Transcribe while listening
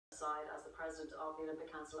side as the president of the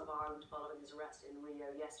Olympic Council of Ireland following his arrest in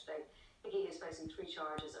Rio yesterday. Hickey is facing 3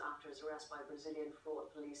 charges after his arrest by Brazilian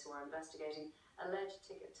fraud police who are investigating alleged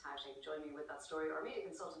ticket touting. Joining me with that story are media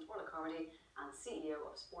consultant Orlaith Carmody and CEO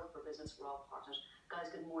of Sport for Business Hartnett.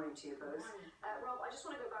 Guys, good morning to you both. Rob, I just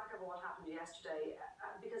want to go back over what happened yesterday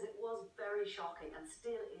because it was very shocking and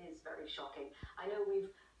still is very shocking. I know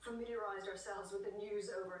we've familiarised ourselves with the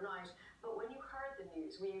news overnight, but when you heard the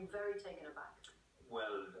news, were you very taken aback?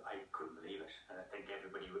 Well, I couldn't believe it, and I think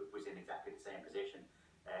everybody was in exactly the same position.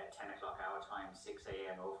 10 o'clock our time, 6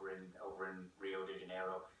 a.m. over in Rio de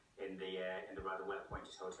Janeiro in the rather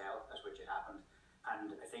well-appointed hotel at which it happened.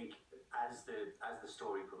 And I think as the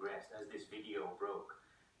story progressed, as this video broke,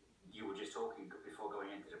 you were just talking before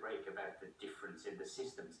going into the break about the difference in the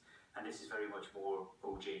systems. And this is very much more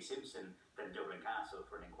O.J. Simpson than Dublin Castle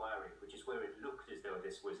for an inquiry, which is where it looked as though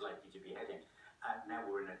this was likely to be heading. And now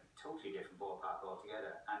we're in a totally different ballpark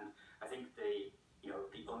altogether. And I think the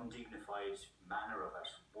undignified manner of it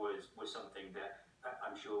was something that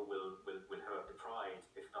I'm sure will hurt the pride,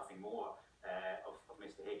 if nothing more, of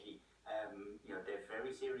Mr. Hickey. They're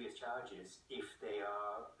very serious charges if they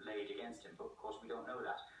are laid against him, but of course we don't know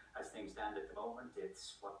that. As things stand at the moment,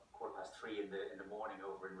 it's 3:15 in the morning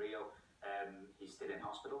over in Rio. He's still in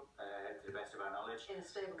hospital, to the best of our knowledge. In a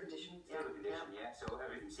stable condition. Yeah. So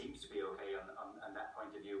everything seems to be okay on that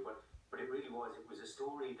point of view. But it really was a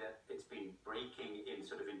story that it's been breaking in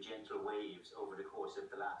gentle waves over the course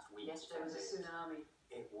of the last week. Yesterday was a tsunami.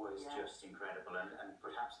 It was just incredible, and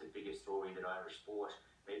perhaps the biggest story that Irish sport,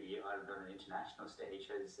 maybe Ireland on an international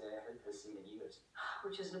stage, has seen in years.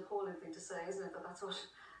 Which is an appalling thing to say, isn't it?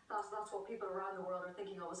 That's what people around the world are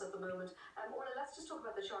thinking of us at the moment. Orla, let's just talk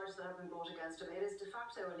about the charges that have been brought against him. It is de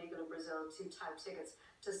facto illegal in Brazil to tout tickets,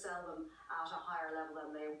 to sell them at a higher level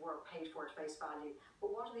than they were paid for at face value.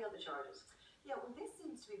 But what are the other charges? Yeah, well, this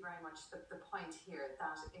seems to be very much the point here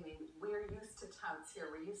that, I mean, we're used to touts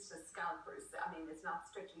here, we're used to scalpers. I mean, it's not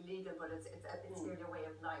strictly legal, but it's nearly a way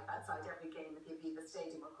of life outside every game at the Aviva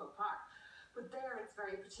Stadium or Croke Park. But there it's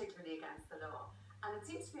very particularly against the law. And it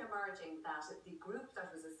seems to be emerging that the group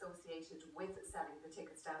that was associated with selling the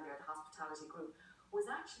tickets down there, the hospitality group, was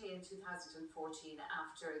actually in 2014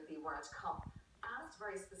 after the World Cup asked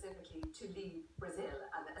very specifically to leave Brazil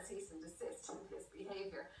and a cease and desist in this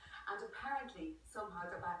behaviour. And apparently, somehow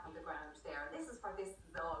they're back on the ground there. And this is where this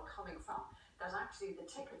is all coming from, that actually the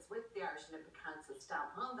tickets with the Irish Olympic Council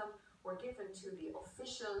stamp on them were given to the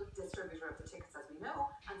official distributor of the tickets, as we know,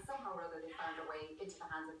 and somehow or other they found their way into the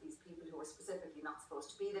hands of these people who were specifically not supposed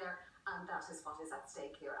to be there, and that is what is at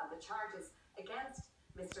stake here. And the charges against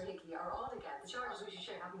Mr. Hickey are all against... The charges, we should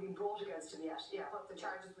say, haven't been brought against him yet. Yeah, but the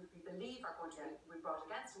charges which we believe are going to be brought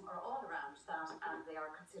against him are all around that, and they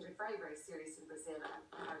are considered very, very serious in Brazil and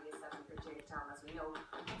carry a 7-year jail term, as we know.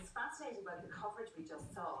 What's fascinating about the coverage we just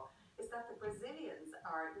saw is that the Brazilians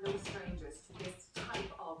are no strangers to this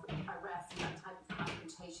type of arrest and type of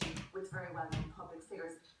confrontation with very well-known public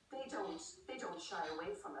figures. They don't shy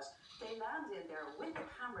away from it. They land in there with the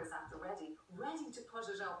cameras at the ready to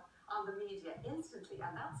put it up on the media instantly,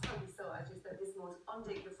 and that's how we saw it, is that this most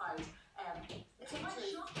undignified it's quite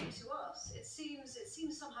shocking to us. It seems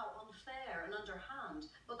somehow unfair and underhand,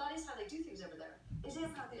 but that is how they do things over there. It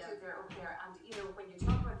is how they do it over there, and when you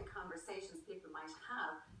talk about the conversations people might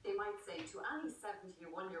have, they might say to any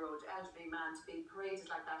 71-year-old elderly man to be paraded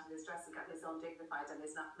like that in his dressing gown is undignified and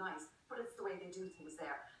is not nice, but it's the way they do things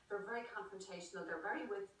there. They're very confrontational, they're very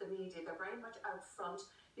with the media, they're very much out front.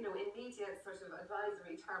 In media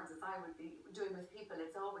advisory terms, as I would be doing with people,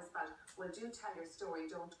 it's always about, well, do tell your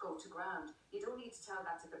story, don't go to ground. You don't need to tell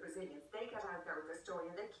that to the Brazilians. They get out there with their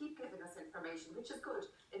story and they keep giving us information, which is good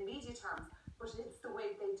in media terms, but it's the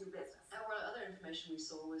way they do business. Other information we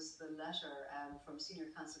saw was the letter from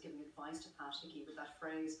senior counsel giving advice to Pat Hickey with that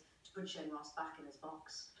phrase, to put Shane Ross back in his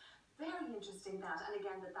box. Very interesting that, and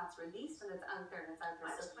again that's released and it's out there and it's out there.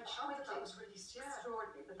 I was quite shocked that was released,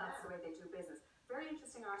 Extraordinary, but that's the way they do business. Very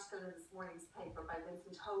interesting article in this morning's paper by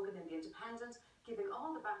Vincent Hogan in The Independent, giving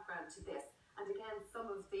all the background to this, and again some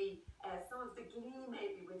of the glee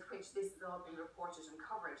maybe with which this has all been reported and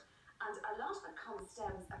covered. And a lot of it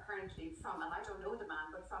stems apparently from, and I don't know the man,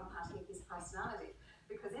 but from Pat Hickey's personality.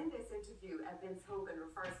 Because in this interview, Vince Hogan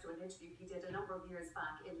refers to an interview he did a number of years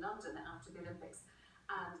back in London after the Olympics.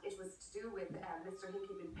 And it was to do with Mr.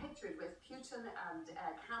 Hickey being pictured with Putin and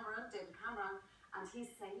David Cameron, and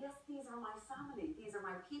he's saying, yes, these are my family, these are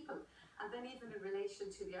my people. And then even in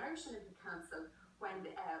relation to the Irish Olympic Council, when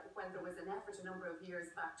there was an effort a number of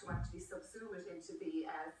years back to actually subsume it into the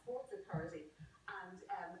Sports Authority, and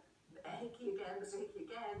Mr. Hickey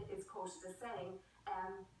again is quoted as saying,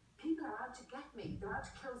 people are out to get me. They're out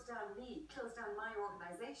to close down me, close down my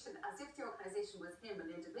organisation, as if the organisation was him,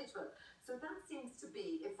 an individual. So that seems to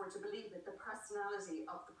be, if we're to believe it, the personality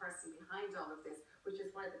of the person behind all of this, which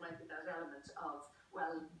is why there might be that element of,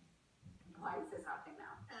 well, why is this happening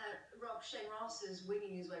now? Rob, Shane Ross is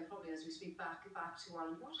winging his way probably as we speak back to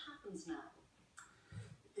Ireland. What happens now?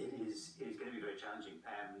 It is going to be very challenging.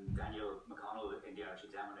 Daniel McConnell in the Irish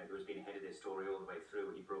Examiner, who has been ahead of this story all the way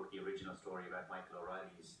through, he broke the original story about Michael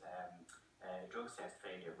O'Reilly's drugs test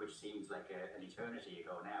failure, which seems like an eternity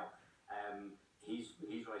ago now. He's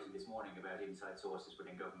writing this morning about inside sources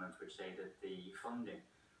within government which say that the funding,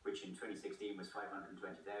 which in 2016 was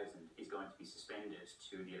 520,000, is going to be suspended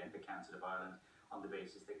to the Olympic Council of Ireland on the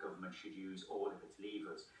basis that government should use all of its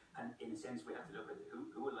levers. And in a sense, we have to look at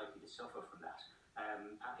who are likely to suffer from that.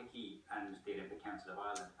 Pat Hickey and the Olympic Council of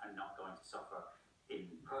Ireland are not going to suffer in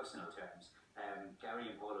personal terms.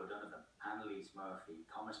 Gary and Paul O'Donovan, Annalise Murphy,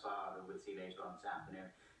 Thomas Barr, who we'll see later on this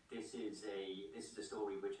afternoon. This is a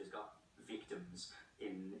story which has got victims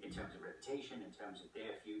in terms of reputation, in terms of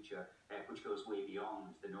their future, which goes way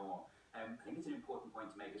beyond the norm. I think it's an important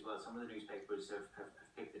point to make as well. Some of the newspapers have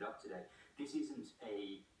picked it up today. This isn't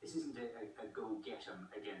a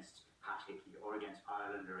go-get-em against Pat Hickey or against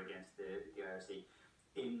Ireland or against the IOC.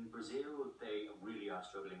 In Brazil, they really are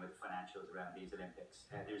struggling with the financials around these Olympics.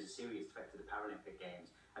 There's a serious threat to the Paralympic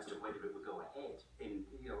Games as to whether it would go ahead in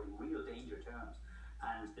real danger terms.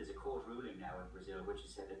 And there's a court ruling now in Brazil which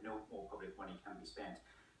has said that no more public money can be spent.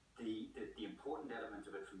 The important element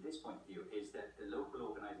of it from this point of view is that the local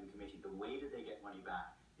organising committee, the way that they get money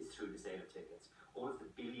back is through the sale of tickets. All of the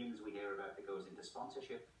billions we hear about that goes into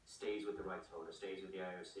sponsorship stays with the rights holder, stays with the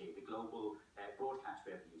IOC. The global broadcast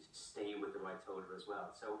revenues stay with the rights holder as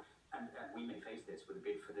well. So, and we may face this with a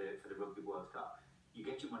bid for the Rugby World Cup. You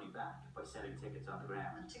get your money back by selling tickets on the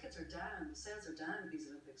ground. And tickets are down, sales are down at these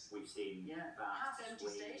Olympics. We've seen vast half-empty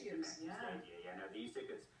stadiums. Now these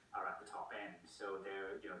tickets are at the top end, so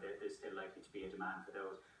there's still likely to be a demand for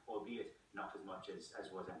those, albeit not as much as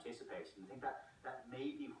was anticipated. And I think that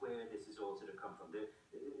may be where this has all sort of come from.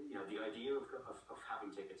 The idea of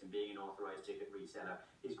having tickets and being an authorised ticket reseller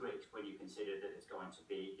is great when you consider that it's going to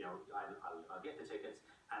be, I'll get the tickets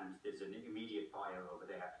and there's an immediate buyer over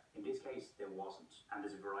there. In this case, there wasn't, and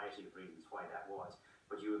there's a variety of reasons why that was.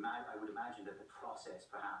 But I would imagine that the process,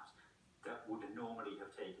 perhaps, that would normally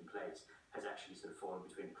have taken place has actually sort of fallen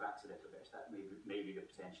between the cracks a little bit. That may be the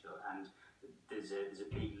potential. And there's a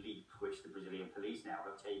big leap which the Brazilian police now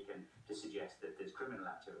have taken to suggest that there's criminal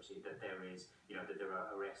activity, that there is, that there are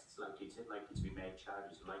arrests likely to be made,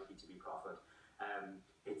 charges likely to be proffered.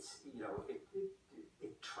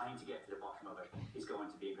 Trying to get to the bottom of it is going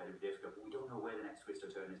to be incredibly difficult, but we don't know where the next twist or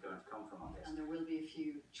turn is going to come from on this. And there will be a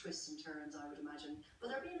few twists and turns, I would imagine. Will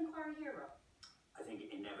there be an inquiry here, Rob? I think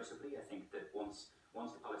inevitably. I think that once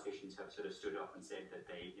the politicians have sort of stood up and said that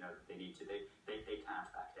they need to, they can't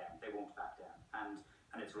back down. They won't back down.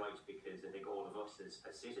 And it's right, because I think all of us as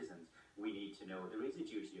citizens, we need to know there is a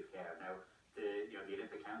duty of care. Now, the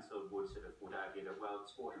Olympic Council would argue that, well,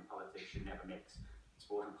 sport and politics should never mix.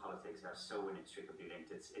 Sport and politics are so inextricably linked.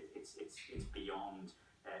 It's beyond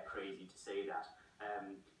crazy to say that.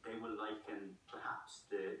 They will liken perhaps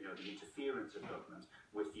the interference of government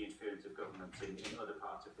with the interference of governments in other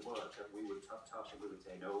parts of the world. That we would touch and we would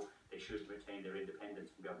say no, they should retain their independence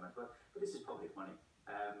from government. But this is public money.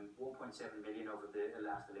 1.7 million over the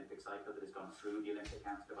last Olympic cycle that has gone through the Olympic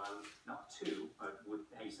Council of Ireland. Not two, I would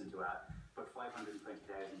hasten to add, but 520,000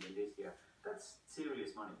 in this year. That's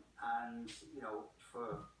serious money. And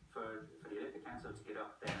for the Olympic Council to get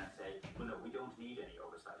up there and say, well, no, we don't need any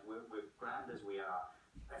oversight. We're grand as we are.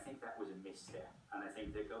 I think that was a misstep. And I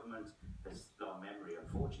think the government has long memory,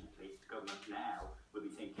 unfortunately. The government now will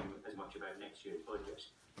be thinking as much about next year's budget.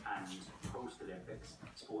 And post-Olympics,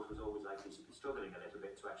 sport was always likely to be struggling a little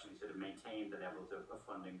bit to actually sort of maintain the levels of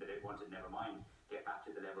funding that it wanted, never mind get back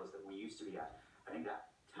to the levels that we used to be at. I think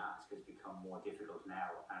that task has become more difficult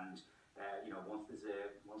now. And once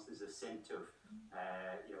there's a scent of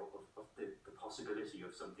the possibility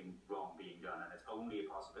of something wrong being done, and it's only a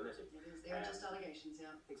possibility. It is. They are just allegations,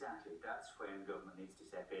 yeah. Exactly. That's when government needs to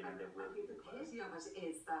step in, and there will be. The pity of it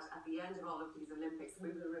is that at the end of all of these Olympics,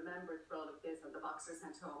 we will remember it for all of this, and the boxers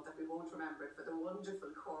sent home, that we won't remember it for the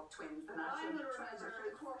wonderful Cork twins. The I will national remember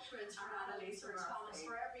the Cork twins, for Annalise, for Thomas,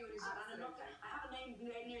 for everyone who's done it. I haven't named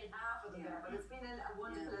nearly half of them there, but it's been a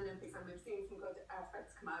wonderful Olympics, and we've seen some good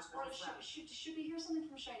aspects come out of it as well. Should we hear something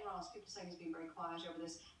from Shane Ross? People saying he's been very quiet over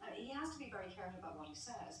this. He has to be very careful about what he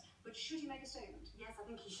says, but should he make a statement? Yes, I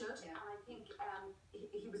think he should. Yeah. And I think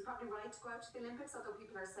he was probably right to go out to the Olympics, although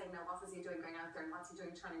people are saying, now what was he doing going out there and what's he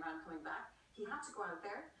doing turning around coming back? He had to go out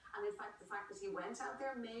there, And in fact, the fact that he went out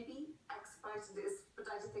there maybe expedited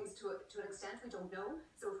things to an extent, we don't know.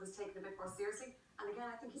 So it was taken a bit more seriously. And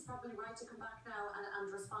again, I think he's probably right to come back now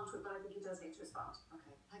and respond to it, but I think he does need to respond.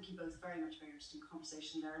 Okay, thank you both very much for your interesting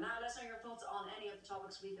conversation there. Now, let's know your thoughts on any of the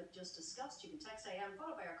topics we have just discussed. You can text AM,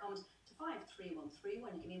 followed by your comment to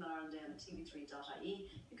 53131. You can email irelandam@tv3.ie.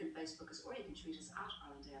 You can Facebook us, or you can tweet us at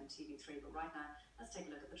irelandamtv3. But right now, let's take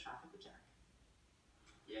a look at the traffic with Derek.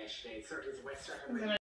 Yeah, Sinead, certainly the West